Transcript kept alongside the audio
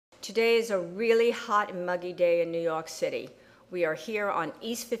Today is a really hot and muggy day in New York City. We are here on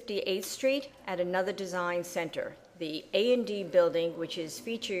East 58th Street at another design center, the A&D building, which is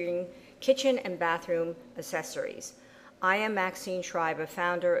featuring kitchen and bathroom accessories. I am Maxine Schreiber,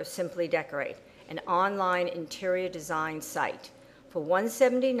 founder of Simply Decorate, an online interior design site. For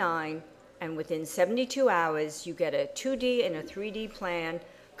 $179 and within 72 hours, you get a 2D and a 3D plan,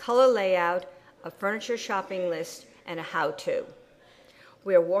 color layout, a furniture shopping list, and a how-to.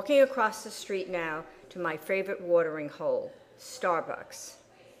 We are walking across the street now to my favorite watering hole, Starbucks.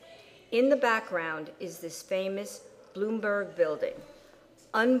 In the background is this famous Bloomberg building.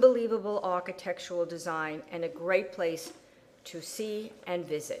 Unbelievable architectural design and a great place to see and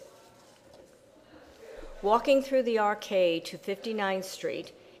visit. Walking through the arcade to 59th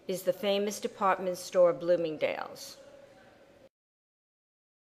Street is the famous department store Bloomingdale's.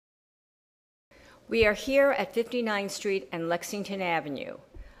 We are here at 59th Street and Lexington Avenue.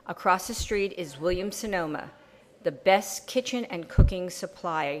 Across the street is Williams-Sonoma, the best kitchen and cooking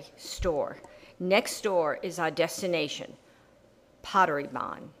supply store. Next door is our destination, Pottery.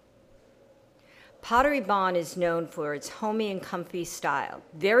 Pottery is known for its homey and comfy style,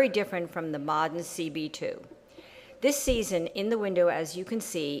 very different from the modern CB2. This season, in the window, as you can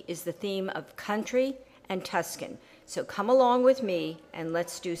see, is the theme of country and Tuscan. So come along with me and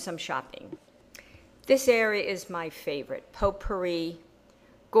let's do some shopping. This area is my favorite. Pottery,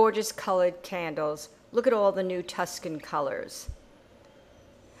 gorgeous colored candles. Look at all the new Tuscan colors.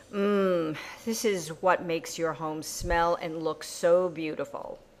 This is what makes your home smell and look so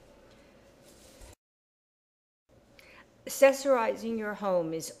beautiful. Accessorizing your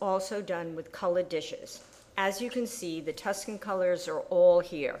home is also done with colored dishes. As you can see, the Tuscan colors are all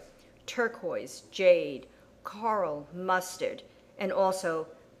here. Turquoise, jade, coral, mustard, and also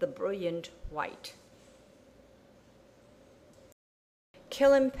the brilliant white.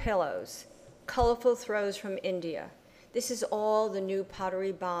 Killam pillows, colorful throws from India. This is all the new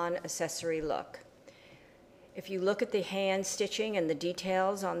Pottery accessory look. If you look at the hand stitching and the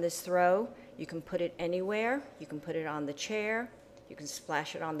details on this throw, you can put it anywhere. You can put it on the chair. You can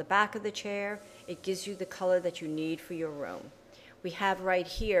splash it on the back of the chair. It gives you the color that you need for your room. We have right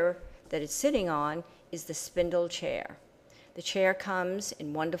here that it's sitting on is the spindle chair. The chair comes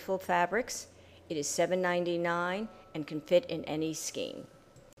in wonderful fabrics. It is $7.99 and can fit in any scheme.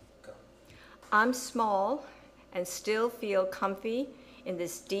 I'm small and still feel comfy in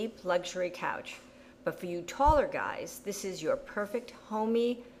this deep luxury couch. But for you taller guys, this is your perfect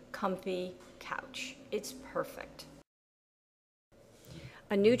homey, comfy couch. It's perfect.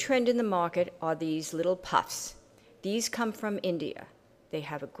 A new trend in the market are these little puffs. These come from India. They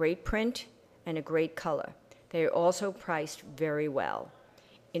have a great print and a great color. They are also priced very well.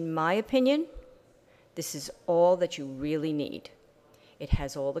 In my opinion, this is all that you really need. It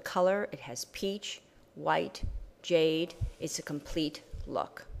has all the color. It has peach, white, jade. It's a complete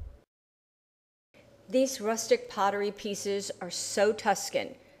look. These rustic pottery pieces are so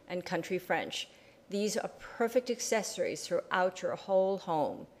Tuscan and country French. These are perfect accessories throughout your whole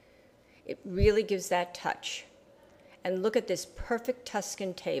home. It really gives that touch. And look at this perfect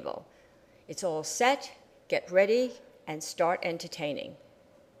Tuscan table. It's all set, get ready, and start entertaining.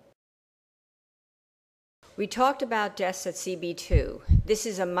 We talked about desks at CB2. This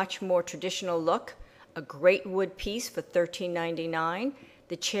is a much more traditional look, a great wood piece for $13.99.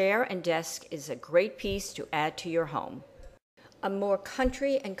 The chair and desk is a great piece to add to your home. A more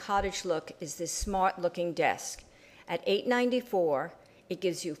country and cottage look is this smart-looking desk. At $8.94, it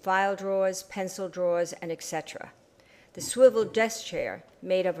gives you file drawers, pencil drawers, and etc. The swivel desk chair,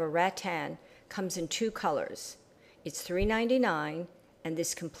 made of a rattan, comes in two colors. It's $3.99, and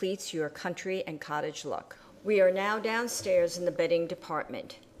this completes your country and cottage look. We are now downstairs in the bedding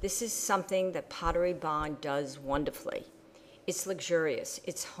department. This is something that Pottery does wonderfully. It's luxurious,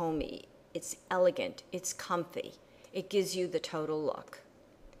 it's homey, it's elegant, it's comfy. It gives you the total look.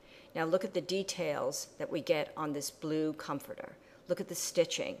 Now look at the details that we get on this blue comforter. Look at the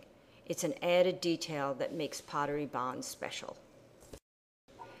stitching. It's an added detail that makes Pottery special.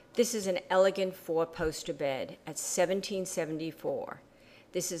 This is an elegant four-poster bed at $17.74.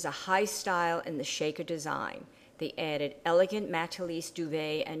 This is a high style in the shaker design. They added elegant Matalis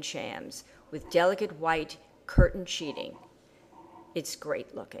duvet and shams with delicate white curtain sheeting. It's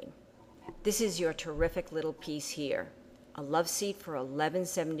great looking. This is your terrific little piece here. A love seat for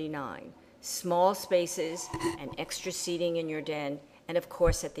 $11.79. Small spaces and extra seating in your den, and of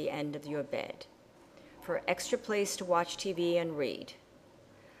course at the end of your bed. For extra place to watch TV and read.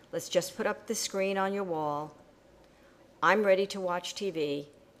 Let's just put up the screen on your wall. I'm ready to watch TV.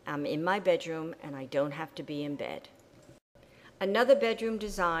 I'm in my bedroom and I don't have to be in bed. Another bedroom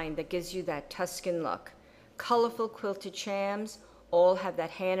design that gives you that Tuscan look. Colorful quilted shams all have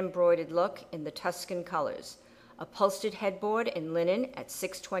that hand-embroidered look in the Tuscan colors. Upholstered headboard in linen at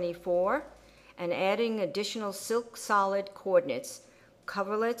 $624, and adding additional silk solid coordinates,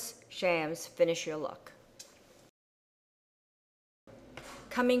 coverlets, shams finish your look.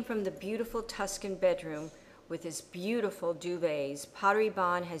 Coming from the beautiful Tuscan bedroom with its beautiful duvets, Pottery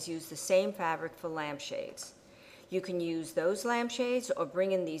Barn has used the same fabric for lampshades. You can use those lampshades or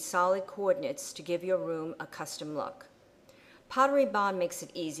bring in these solid coordinates to give your room a custom look. Pottery Barn makes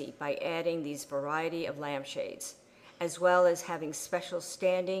it easy by adding these variety of lampshades, as well as having special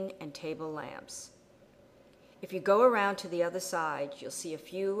standing and table lamps. If you go around to the other side, you'll see a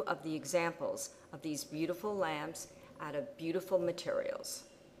few of the examples of these beautiful lamps out of beautiful materials.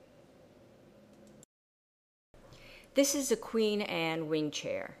 This is a Queen Anne wing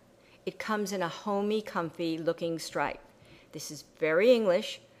chair. It comes in a homey, comfy looking stripe. This is very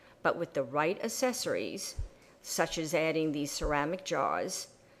English, but with the right accessories, such as adding these ceramic jars,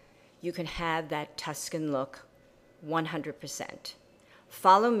 you can have that Tuscan look 100%.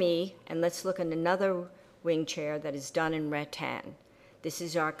 Follow me and let's look at another wing chair that is done in rattan. This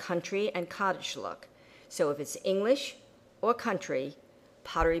is our country and cottage look. So if it's English or country,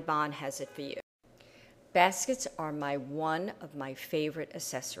 Pottery Barn has it for you. Baskets are one of my favorite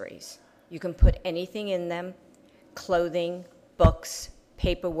accessories. You can put anything in them, clothing, books,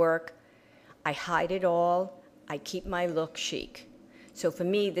 paperwork. I hide it all. I keep my look chic. So for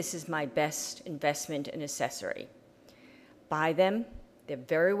me, this is my best investment in accessory. Buy them. They're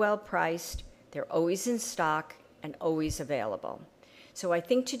very well priced. They're always in stock and always available. So I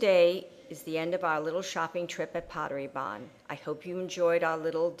think today is the end of our little shopping trip at Pottery Barn. I hope you enjoyed our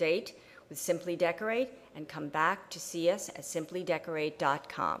little date with Simply Decorate, and come back to see us at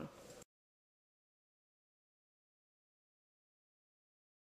simplydecorate.com.